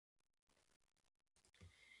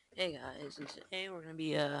Hey guys, and today we're going to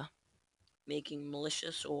be making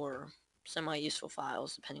malicious or semi-useful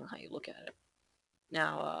files depending on how you look at it.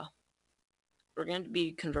 Now, we're going to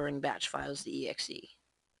be converting batch files to exe.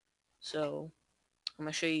 So, I'm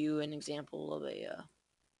going to show you an example of a,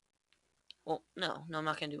 well, no, I'm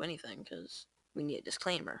not going to do anything because we need a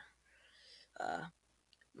disclaimer. Uh,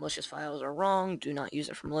 Malicious files are wrong. Do not use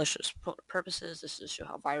it for malicious purposes. This is to show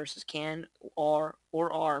how viruses can or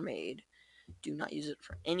are made. Do not use it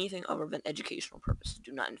for anything other than educational purposes.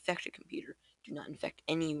 Do not infect a computer. Do not infect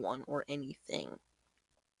anyone or anything.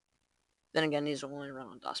 Then again, these will only run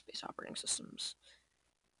on DOS-based operating systems.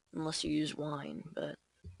 Unless you use Wine, but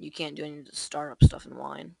you can't do any of the startup stuff in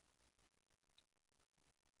Wine.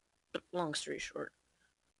 But long story short,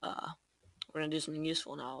 we're going to do something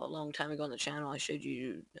useful now. A long time ago on the channel, I showed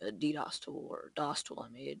you a DDoS tool, or DOS tool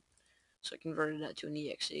I made. So I converted that to an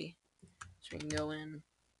exe. So we can go in,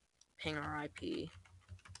 ping our IP,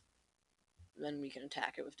 then we can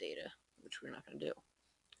attack it with data, which we're not going to do.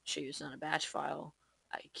 Show you it's not a batch file.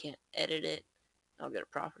 I can't edit it. I'll go to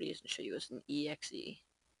properties and show you it's an exe,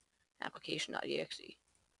 application.exe.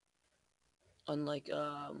 Unlike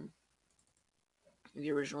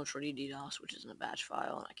the original Shorty DDoS, which is in a batch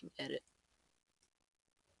file, and I can edit.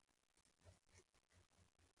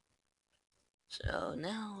 So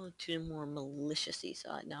now to the more malicious-y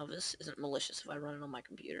side. Now this isn't malicious if I run it on my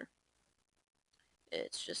computer.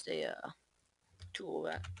 It's just a tool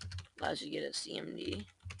that allows you to get a CMD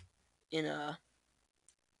in a...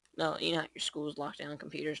 No, you know how your school's locked down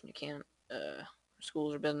computers and you can't...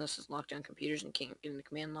 schools or businesses lock down computers and you can't get in the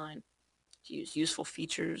command line to use useful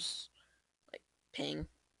features like ping,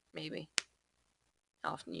 maybe.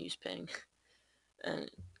 How often you use ping. And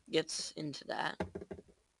it gets into that.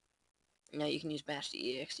 Now you can use bash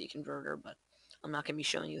the exe converter, but I'm not going to be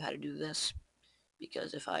showing you how to do this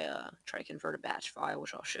because if I try to convert a batch file,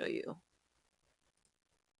 which I'll show you,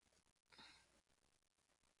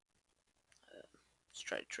 let's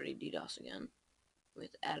try to trade DDoS again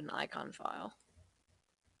with add an icon file.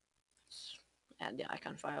 Let's add the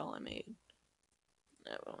icon file I made.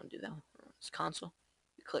 No, I don't want to do that. It's console.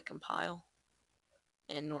 You click compile,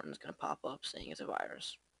 and Norton's going to pop up saying it's a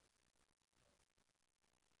virus.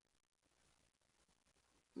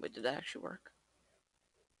 Wait, did that actually work?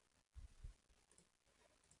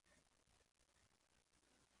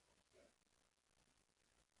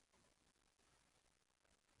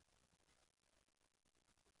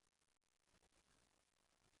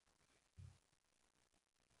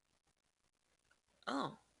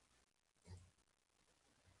 Oh,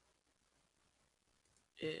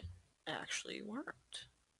 it actually worked.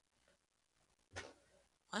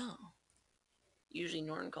 Wow. Usually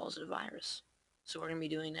Norton calls it a virus. So what we're going to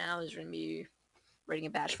be doing now is we're going to be writing a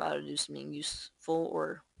batch file to do something useful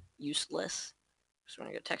or useless. So we're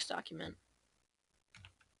going to go text document.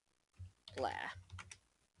 Blah.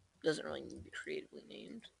 Doesn't really need to be creatively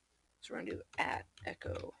named. So we're going to do at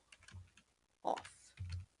echo off.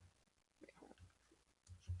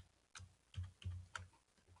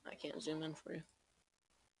 I can't zoom in for you.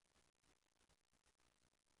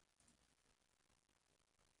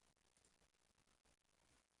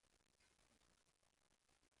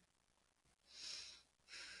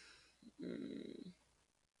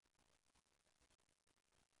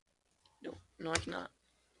 No, I cannot.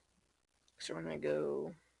 So we're going to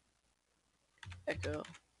go echo.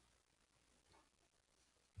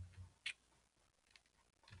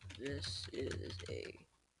 This is a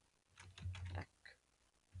ec.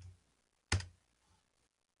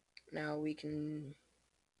 Now we can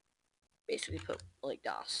basically put like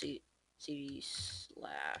DOS cd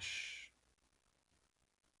slash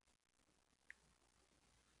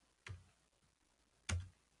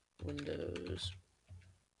Windows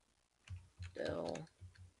Dell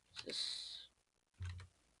sys.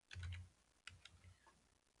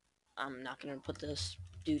 I'm not going to put this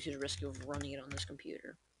due to the risk of running it on this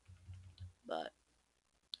computer. But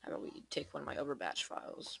how about we take one of my other batch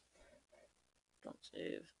files. Don't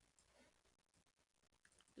save.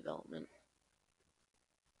 Development.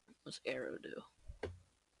 What's arrow do?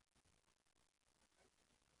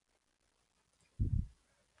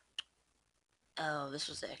 Oh, this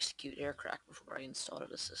was the execute aircraft before I installed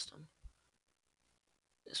the system.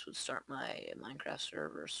 This would start my Minecraft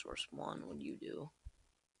server, source 1, what do you do?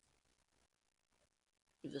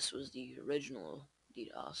 This was the original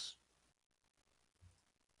DDoS.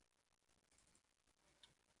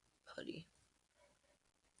 Putty.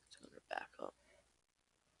 Let's go to backup.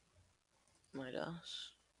 My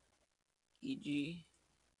DOS. EG.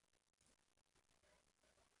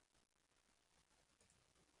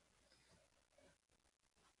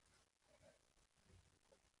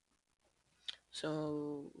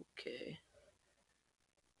 So, okay.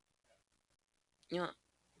 You know what?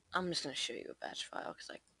 I'm just going to show you a batch file because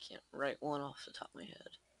I can't write one off the top of my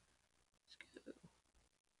head. Let's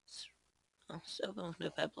go. Let's open with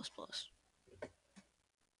Notepad++.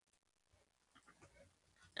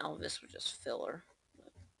 Now this was just filler.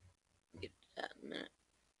 But we'll get to that in a minute.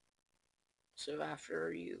 So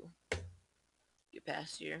after you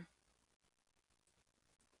pass here,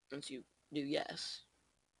 once you do yes,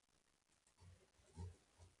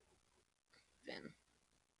 then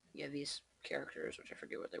you have these characters, which I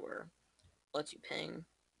forget what they were. Lets you ping,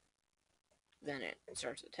 then it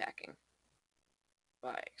starts attacking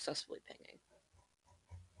by successfully pinging.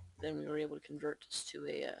 Then we were able to convert this to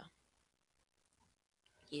a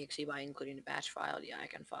exe by including the batch file, the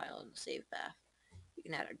icon file, and the save path. You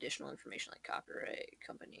can add additional information like copyright,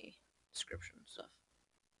 company, description, stuff.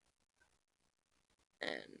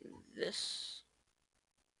 And this,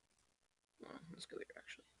 well, let's go here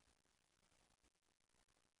actually.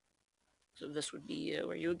 So this would be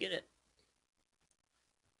where you would get it.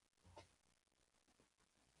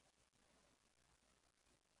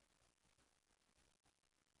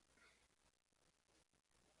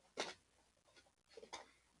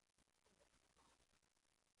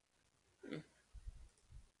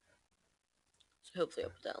 So hopefully I'll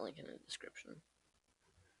put that link in the description.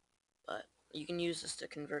 But you can use this to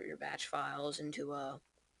convert your batch files into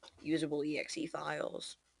usable exe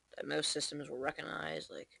files that most systems will recognize,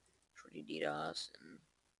 like Shorty DDoS and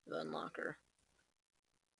the Unlocker.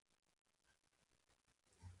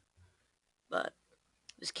 But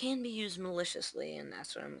this can be used maliciously, and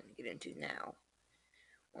that's what I'm going to get into now.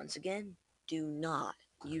 Once again, do not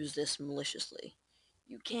use this maliciously.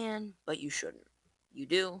 You can, but you shouldn't. You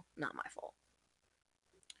do, not my fault.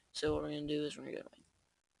 So what we're going to do is we're going to go to my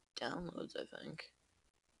downloads, I think.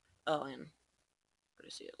 Oh, and what do I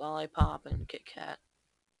see it? Lollipop and KitKat.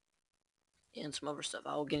 And some other stuff.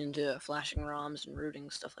 I'll get into flashing ROMs and rooting,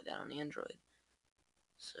 stuff like that on Android.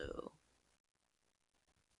 So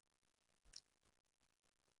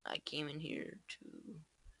I came in here to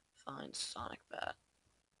find Sonic Bat.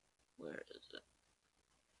 Where is it?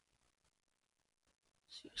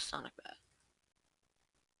 Let's see, Sonic Bat.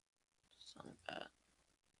 Sonic Bat.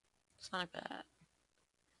 Sonic Bat.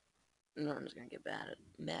 Norm's gonna get mad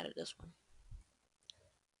at this one.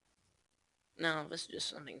 No, this is just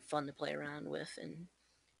something fun to play around with, and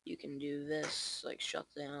you can do this, like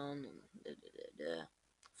shut down and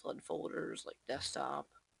flood folders like desktop.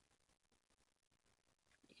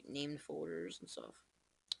 You can name folders and stuff.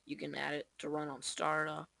 You can add it to run on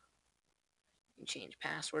startup. You can change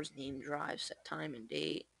passwords, name drive, set time and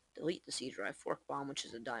date, delete the C drive, fork bomb, which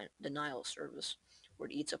is a denial service where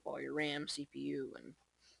it eats up all your RAM, CPU, and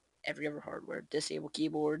every other hardware. Disable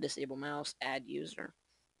keyboard, disable mouse, add user.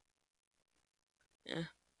 Yeah.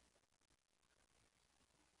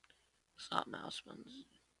 Stop mouse buttons.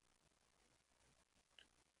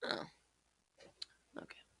 Oh.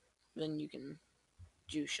 Okay. Then you can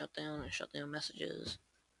do shutdown and shutdown messages.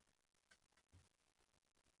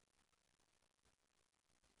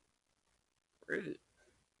 Root.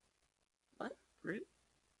 What? Root?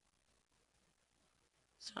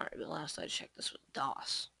 Sorry, but last I checked this was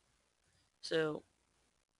DOS. So,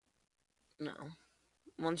 no.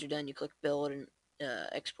 Once you're done, you click build and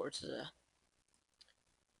exports as a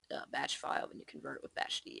batch file, and you convert it with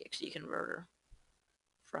batch.exe converter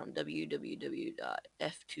from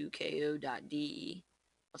www.f2ko.de.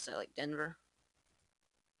 What's that, like Denver?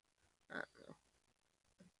 I don't know.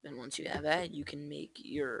 Then once you have that, you can make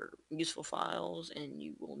your useful files, and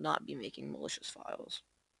you will not be making malicious files.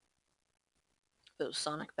 But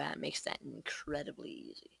Sonic Bat makes that incredibly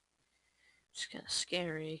easy. It's kind of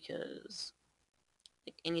scary because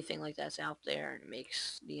like anything like that's out there, and it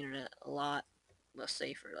makes the internet a lot less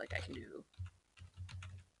safer. Like I can do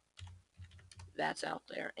that's out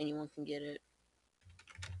there, anyone can get it.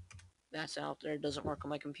 That's out there, it doesn't work on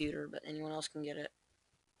my computer, but anyone else can get it.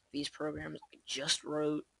 These programs I just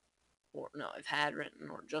wrote, or no, I've had written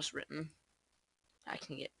or just written, I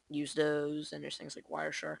can use those. And there's things like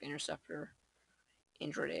Wireshark, Interceptor,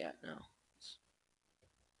 Android AI. No,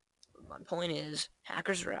 my point is,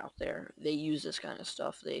 hackers are out there. They use this kind of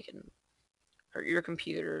stuff. They can hurt your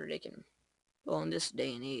computer. They can. Well, in this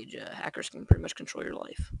day and age, hackers can pretty much control your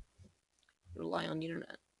life. You rely on the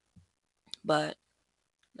internet. But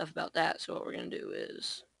enough about that. So what we're gonna do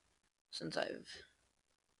is, since I've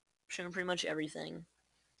shown pretty much everything,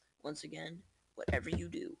 once again, whatever you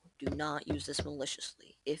do, do not use this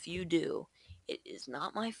maliciously. If you do, it is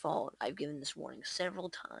not my fault. I've given this warning several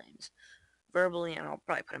times, verbally, and I'll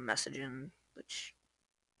probably put a message in, which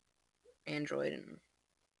Android and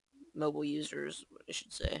mobile users, I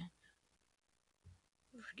should say.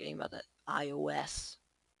 We're forgetting about that iOS,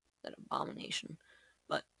 that abomination.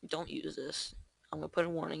 But don't use this. I'm going to put a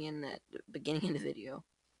warning in at the beginning of the video.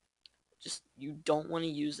 Just, you don't want to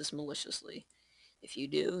use this maliciously. If you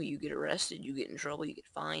do, you get arrested, you get in trouble, you get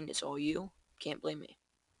fined, it's all you. Can't blame me.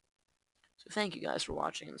 So thank you guys for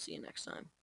watching, and see you next time.